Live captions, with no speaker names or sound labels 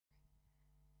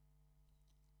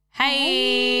Hey,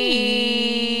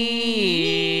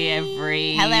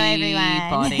 everybody. Hello,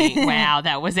 everyone. Wow,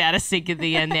 that was out of sync at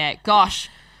the end there.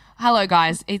 Gosh. Hello,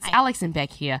 guys. It's Alex and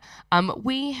Beck here.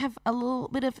 We have a little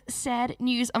bit of sad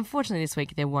news. Unfortunately, this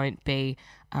week there won't be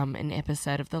an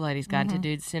episode of The Ladies Guide to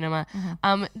Dude Cinema.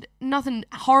 Nothing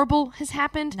horrible has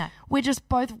happened. No. We're just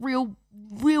both real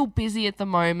busy at the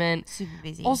moment. Super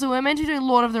busy. Also, we're meant to do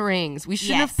Lord of the Rings. We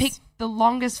shouldn't have picked the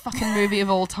longest fucking movie of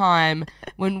all time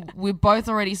when we're both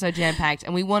already so jam-packed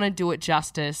and we want to do it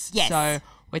justice. Yes. So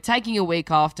we're taking a week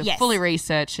off to fully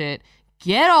research it,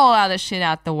 get all other shit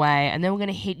out the way, and then we're going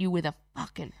to hit you with a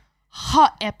fucking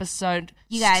hot episode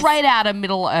straight out of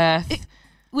Middle-earth.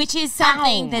 Which is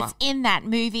something that's in that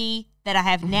movie that I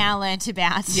have now learnt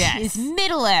about. Yes. Is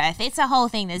Middle-earth. It's a whole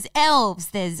thing. There's elves,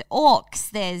 there's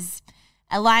orcs, there's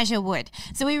Elijah Wood.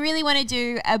 So we really want to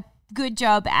do a good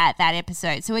job at that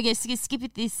episode. So we're going to skip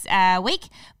it this week,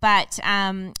 but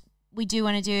we do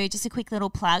want to do just a quick little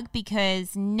plug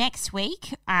because next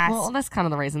week... well, that's kind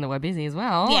of the reason that we're busy as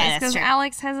well. Yeah, because true.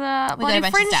 Alex has a bloody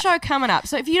Fringe show coming up.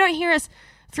 So if you don't hear us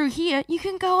through here, you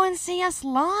can go and see us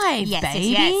live, baby.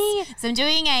 Yes. So I'm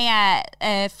doing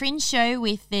a Fringe show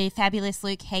with the fabulous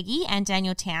Luke Heggie and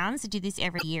Daniel Towns. I do this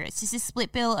every year. It's just a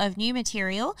split bill of new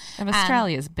material. Of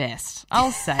Australia's best.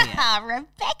 I'll say it.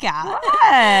 Rebecca.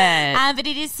 What? But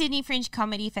it is Sydney Fringe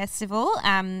Comedy Festival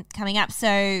coming up.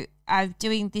 So I'm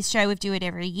doing this show. We do it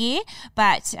every year,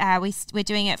 but we're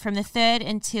doing it from the 3rd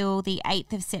until the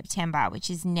 8th of September, which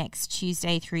is next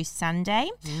Tuesday through Sunday.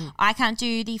 I can't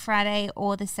do the Friday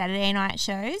or the Saturday night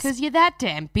shows. Because you're that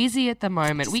damn busy at the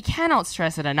moment. We cannot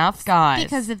stress it enough, guys.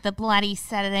 Because of the bloody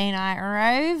Saturday Night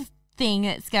Rove thing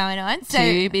that's going on. So,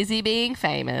 too busy being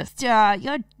famous.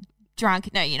 You're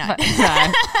drunk. No, you're not.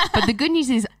 But the good news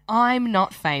is I'm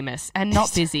not famous and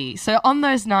not busy. So on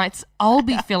those nights, I'll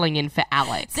be filling in for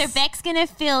Alex. So Beck's going to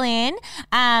fill in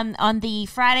on the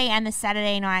Friday and the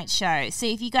Saturday night show. So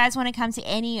if you guys want to come to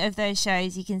any of those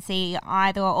shows, you can see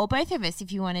either or both of us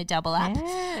if you want to double up.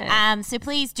 Yeah. So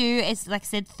please do. It's like I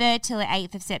said, 3rd till the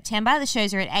 8th of September. The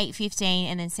shows are at 8:15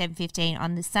 and then 7:15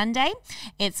 on the Sunday.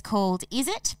 It's called Is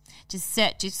It?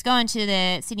 Just go onto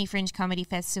the Sydney Fringe Comedy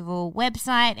Festival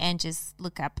website and just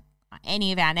look up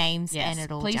any of our names and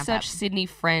it'll Please jump search up. Sydney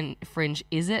Fringe.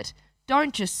 Is it?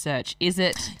 Don't just search. Is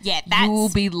it? Yeah, you will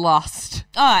be lost.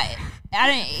 Oh, I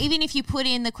don't. Even if you put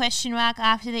in the question mark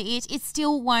after the it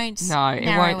still won't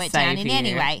narrow it down in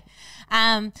any way.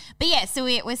 But yeah, so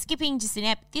we're skipping just an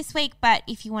ep this week. But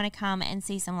if you want to come and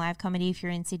see some live comedy, if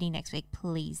you're in Sydney next week,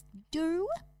 please do.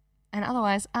 And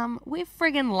otherwise, we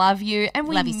friggin' love you and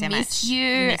we love you so miss much.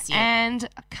 you. Miss you. And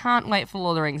can't wait for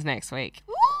Lord of the Rings next week.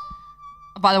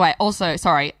 By the way, also,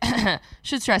 sorry,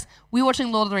 should stress, we're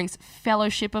watching Lord of the Rings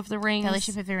Fellowship of the Ring.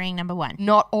 Fellowship of the Ring #1.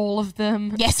 Not all of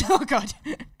them. Yes. Oh God.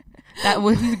 That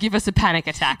would give us a panic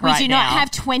attack right now. We do not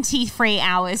have 23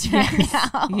 hours right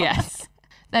now. Yes.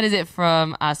 That is it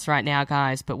from us right now,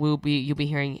 guys. But you'll be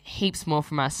hearing heaps more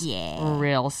from us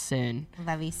real soon.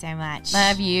 Love you so much.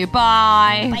 Love you.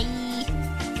 Bye. Bye.